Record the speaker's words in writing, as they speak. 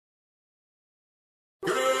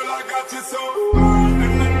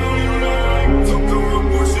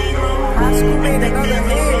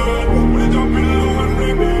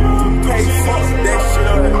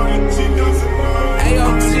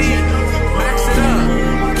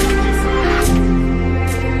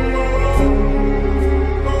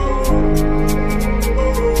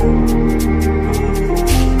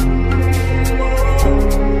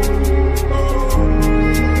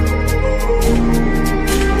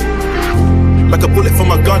Like a bullet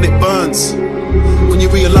from a gun, it burns. When you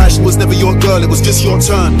realise it was never your girl, it was just your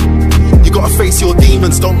turn. You gotta face your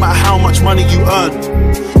demons, don't matter how much money you earn.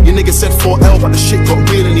 Your nigga said 4L, but the shit got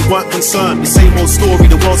real and he weren't concerned. The same old story,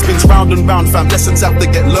 the world spins round and round, fam, lessons have to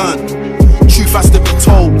get learned. Truth has to be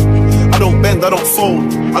told. I don't bend, I don't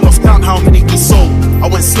fold. I lost count how many we sold. I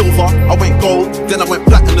went silver, I went gold, then I went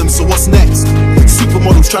platinum, so what's next?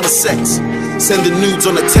 Supermodels trying to sex, sending nudes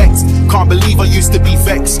on a text. Can't believe I used to be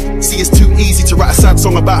vexed. See, it's too easy to write a sad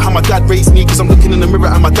song about how my dad raised me, cause I'm looking in the mirror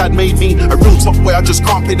and my dad made me a real top boy, I just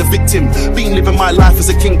can't play the victim. Been living my life as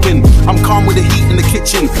a kingpin, I'm calm with the heat in the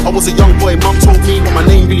kitchen. I was a young boy, mum told me what my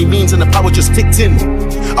name really means and the power just kicked in.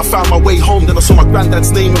 I found my way home, then I saw my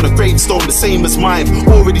granddad's name on a gravestone, the same as mine.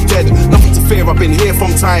 Already dead, nothing to fear, I've been here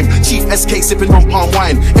from time. Chief SK sipping on palm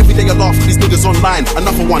wine. Every day I laugh with these niggas online.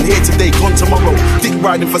 Another one here today, gone tomorrow. Dick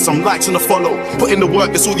riding for some likes and a follow. Put in the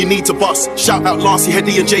work, that's all you need to bust. Shout out Lancy,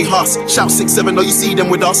 Heddy and J Huss. Shout 6-7, oh you see them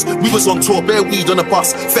with us. We was on tour, bare weed on a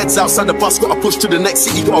bus. Feds outside the bus, gotta push to the next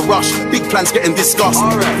city, gotta rush. Big plans getting discussed.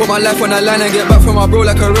 Put my life on the line and get back from my bro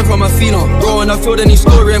like a rim from a pheno. Bro on the field and he's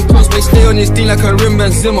scoring points, but stay on his team like a rim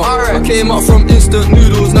Benzema. I came up from instant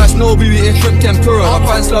noodles, nice no we eating shrimp tempura. My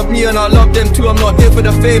fans love me and I love them too. I'm not here for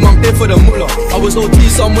the fame, I'm here for the mullah. I was OT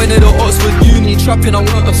somewhere near the Oxford uni, trapping, I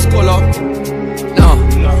weren't a scholar. Nah,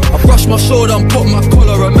 I brushed my shoulder and put my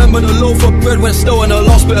collar. Remember the loaf of bread went slow and the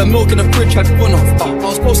last bit of milk in the fridge had gone off. I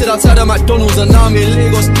was posted outside of McDonald's and now I'm in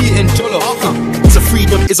Lagos eating jollof. So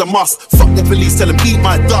freedom is a must. Fuck the police, tell them eat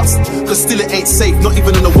my dust. Cause still it ain't safe, not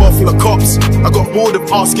even in a world full of cops. I got bored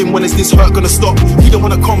of asking when is this hurt gonna stop. You don't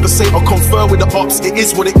wanna conversate or confer with the ops. It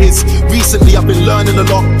is what it is. Recently I've been learning a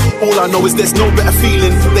lot. All I know is there's no better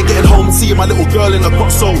feeling than getting home and seeing my little girl in a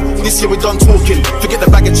box. So this year we're done talking. Forget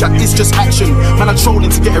the bag of chat, it's just action. Man, I'm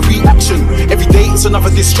trolling to get a reaction. Every day it's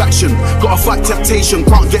another distraction. Gotta fight temptation,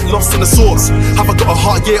 can't get lost in the source. Have I got a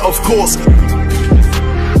heart? Yeah, of course.